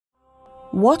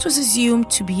What was assumed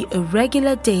to be a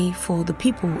regular day for the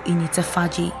people in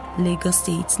Itafaji, Lagos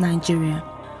State, Nigeria,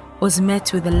 was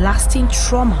met with the lasting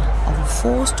trauma of a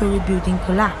 4-story building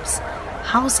collapse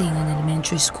housing an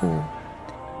elementary school.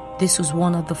 This was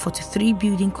one of the 43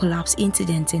 building collapse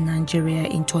incidents in Nigeria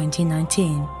in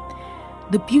 2019.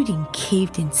 The building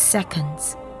caved in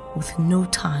seconds with no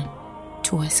time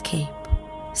to escape.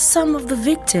 Some of the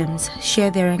victims share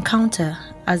their encounter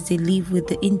as they live with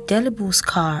the indelible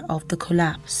scar of the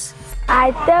collapse.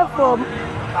 I tell from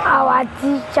our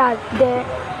teachers,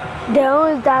 they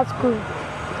own that school.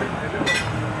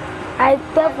 I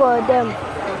tell for them,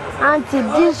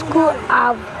 until this school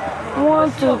have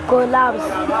want to collapse,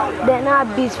 they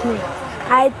not beat me.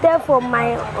 I tell for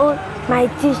my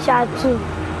teacher too.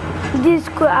 This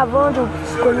school have want to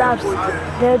collapse,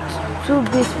 they too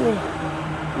beat me.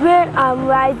 When I'm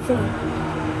writing,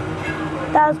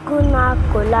 that school now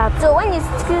collapse. So when the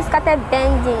school started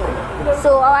bending,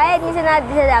 so our head said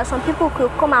that some people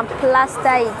could come and plaster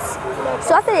it.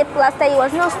 So after they plastered, it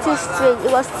was not still straight,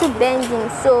 it was still bending.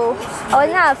 So I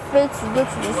was not afraid to go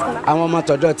to the school. Àwọn ọmọ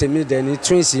tọ̀dọ̀ tèmi dẹ̀ ni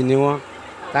twins ni wọ́n,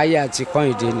 Táyé àti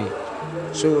Kọ́hìndé ni.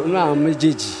 So inú àwọn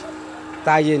méjèèjì,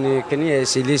 Táyé ni kíní ẹ̀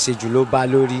ṣe léṣe jù ló bá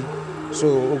lórí. So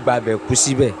ó gbabẹ̀ kú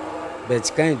síbẹ̀. But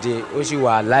Kọ́hìndé ó sì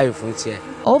wà alive fún tiẹ̀.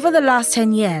 Over the last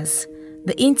 10 years,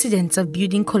 the incidence of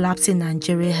building collapse in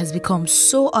Nigeria has become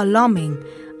so alarming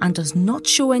and does not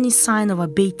show any sign of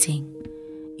abating.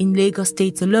 In Lagos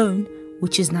State alone,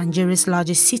 which is Nigeria's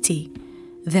largest city,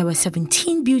 there were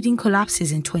 17 building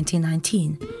collapses in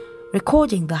 2019,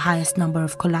 recording the highest number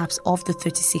of collapses of the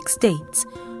 36 states,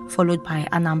 followed by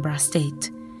Anambra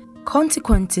State.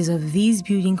 Consequences of these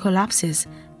building collapses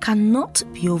cannot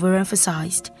be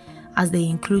overemphasized, as they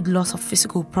include loss of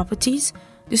physical properties,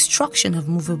 destruction of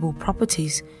movable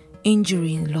properties,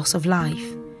 injury and loss of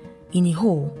life. In a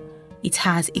whole, it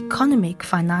has economic,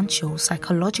 financial,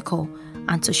 psychological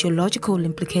and sociological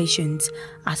implications,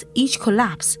 as each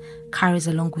collapse carries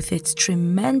along with it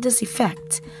tremendous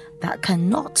effects that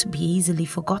cannot be easily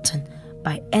forgotten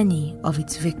by any of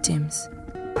its victims.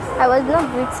 I was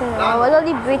not breathing, I was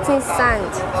only breathing sand.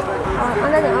 I was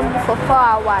under the umbrella for 4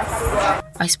 hours.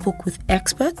 I spoke with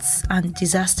experts and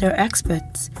disaster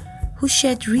experts who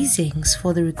shared reasons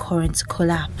for the recurrent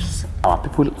collapse. Our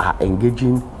people are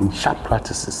engaging in sharp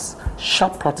practices.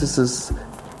 Sharp practices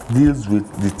deals with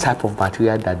the type of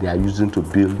material that they are using to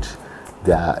build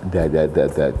their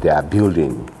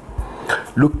building.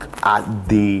 Look at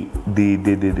the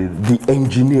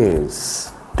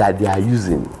engineers that they are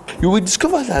using. You will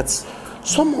discover that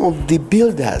some of the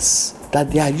builders that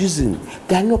they are using,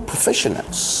 they are not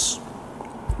professionals.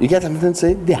 You get what I'm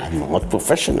saying? They are not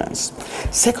professionals.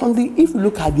 Secondly, if you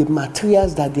look at the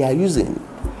materials that they are using,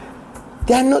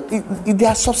 they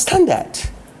are substandard.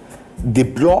 The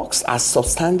blocks are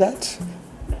substandard.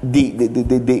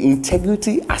 The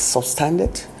integrity are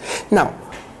substandard. Now,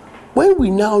 when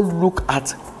we now look at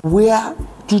where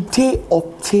do they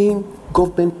obtain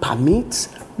government permits,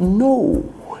 no.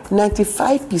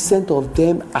 95% of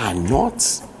them are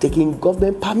not taking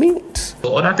government permits. The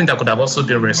other thing that could have also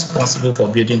been responsible for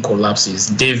building collapse is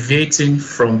deviating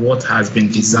from what has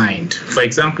been designed. For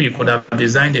example, you could have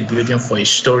designed a building for a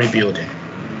story building,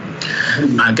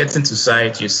 and getting to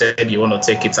site, you said you want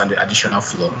to take it on the additional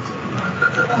floor.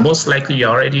 Most likely,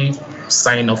 you're already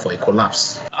signing up for a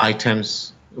collapse.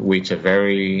 Items which are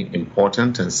very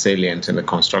important and salient in the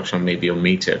construction may be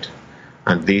omitted,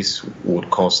 and this would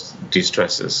cause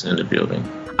distresses in the building.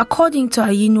 According to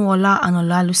Ayinuola and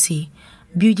Olalusi,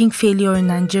 building failure in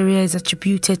Nigeria is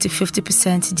attributed to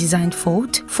 50% design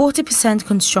fault, 40%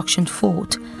 construction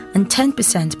fault, and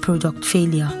 10% product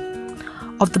failure.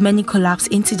 Of the many collapse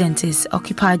incidents,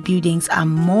 occupied buildings are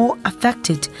more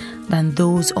affected than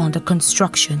those under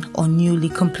construction or newly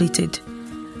completed.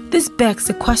 This begs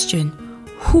the question,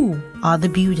 who are the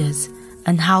builders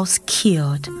and how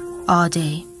skilled are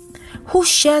they? Who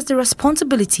shares the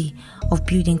responsibility of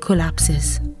building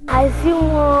collapses? I see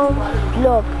one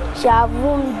block, she have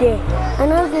room there.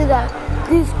 And I say that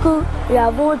this school, we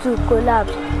are going to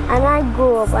collapse. And I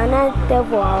go up and I tell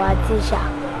for our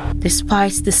teacher.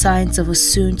 Despite the signs of a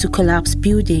soon-to-collapse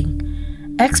building,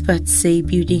 experts say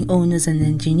building owners and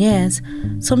engineers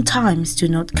sometimes do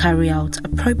not carry out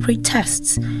appropriate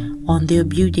tests on their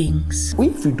buildings.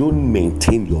 If you don't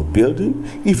maintain your building,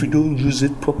 if you don't use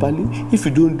it properly, if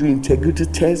you don't do integrity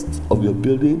tests of your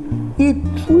building, it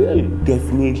will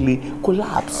definitely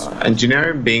collapse.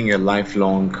 Engineering being a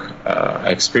lifelong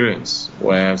experience,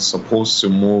 we're supposed to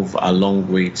move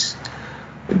along with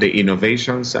the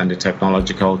innovations and the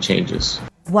technological changes.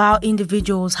 While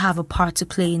individuals have a part to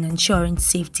play in ensuring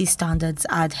safety standards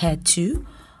are adhered to,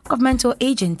 governmental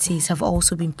agencies have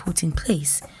also been put in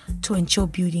place to ensure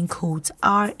building codes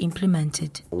are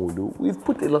implemented. We've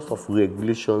put a lot of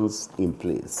regulations in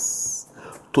place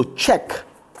to check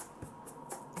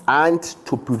and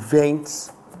to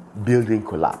prevent building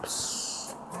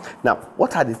collapse. Now,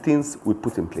 what are the things we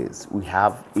put in place? We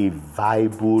have a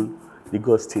viable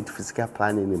legal state physical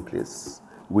planning in place.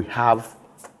 We have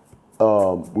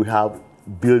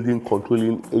building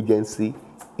controlling agency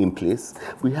in place.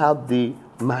 We have the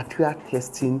material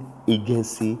testing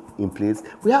agency in place.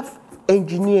 We have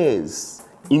engineers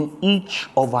in each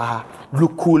of our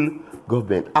local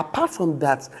government. Apart from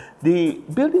that, the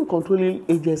building controlling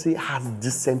agency has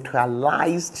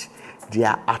decentralized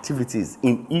their activities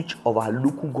in each of our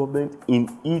local government, in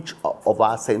each of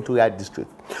our central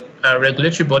district.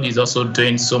 Regulatory body is also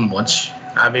doing so much,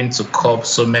 having to curb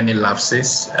so many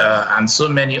lapses, and so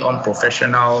many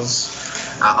unprofessionals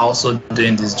are also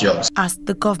doing these jobs. As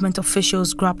the government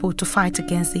officials grapple to fight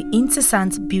against the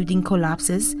incessant building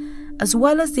collapses, as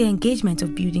well as the engagement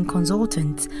of building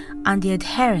consultants and the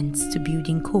adherence to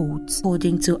building codes.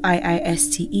 According to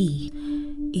IISTE,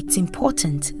 it's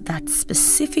important that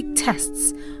specific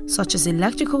tests such as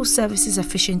electrical services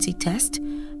efficiency test,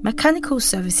 mechanical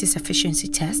services efficiency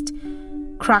test,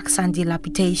 cracks and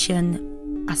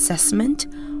dilapidation assessment,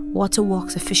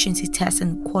 waterworks efficiency test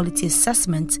and quality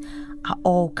assessment are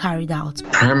all carried out.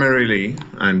 Primarily,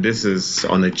 and this is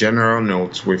on a general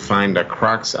note, we find that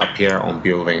cracks appear on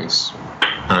buildings.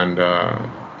 And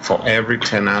for every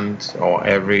tenant or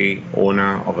every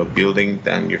owner of a building,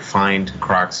 then you find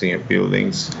cracks in your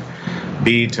buildings,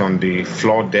 be it on the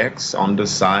floor decks, on the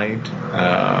side,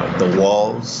 the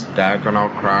walls, diagonal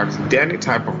cracks, any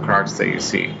type of cracks that you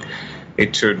see.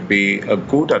 It should be a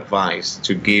good advice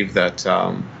to give that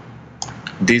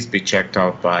this be checked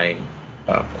out by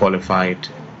qualified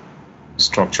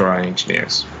structural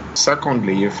engineers.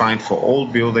 Secondly, you find for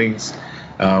old buildings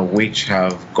which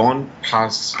have gone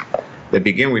past, they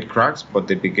begin with cracks, but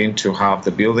the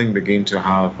building begin to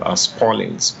have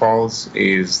spalling. Spalls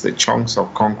is the chunks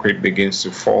of concrete begins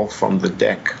to fall from the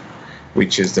deck,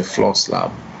 which is the floor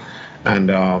slab.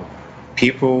 And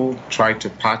people try to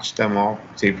patch them up.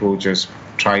 People just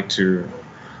try to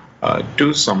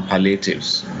do some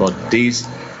palliatives, but these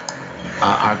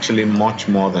are actually much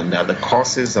more than that. The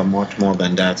causes are much more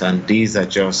than that, and these are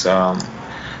just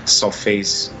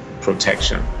surface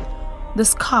protection. The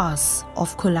scars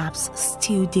of collapse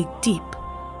still dig deep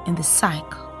in the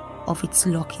psyche of its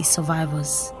lucky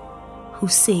survivors, who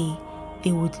say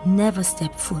they would never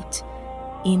step foot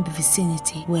in the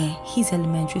vicinity where his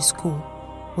elementary school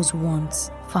was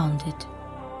once founded.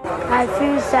 I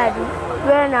feel sad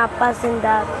when I'm passing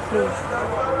that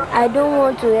place. I don't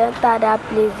want to enter that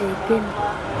place again.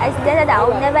 I decided I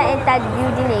will never enter the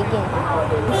building again.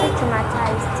 I'm so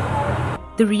traumatized.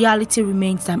 The reality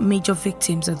remains that major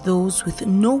victims are those with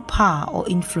no power or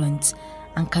influence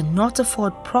and cannot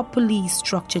afford properly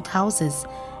structured houses,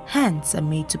 hence are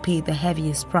made to pay the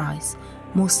heaviest price,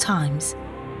 most times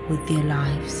with their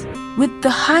lives. With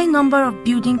the high number of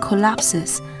building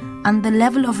collapses and the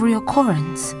level of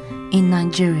reoccurrence in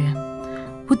Nigeria,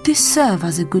 would this serve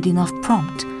as a good enough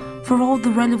prompt for all the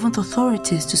relevant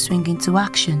authorities to swing into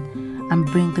action and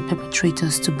bring the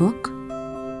perpetrators to book?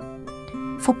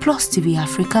 For Plus TV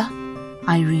Africa,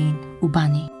 Irene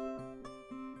Ubani.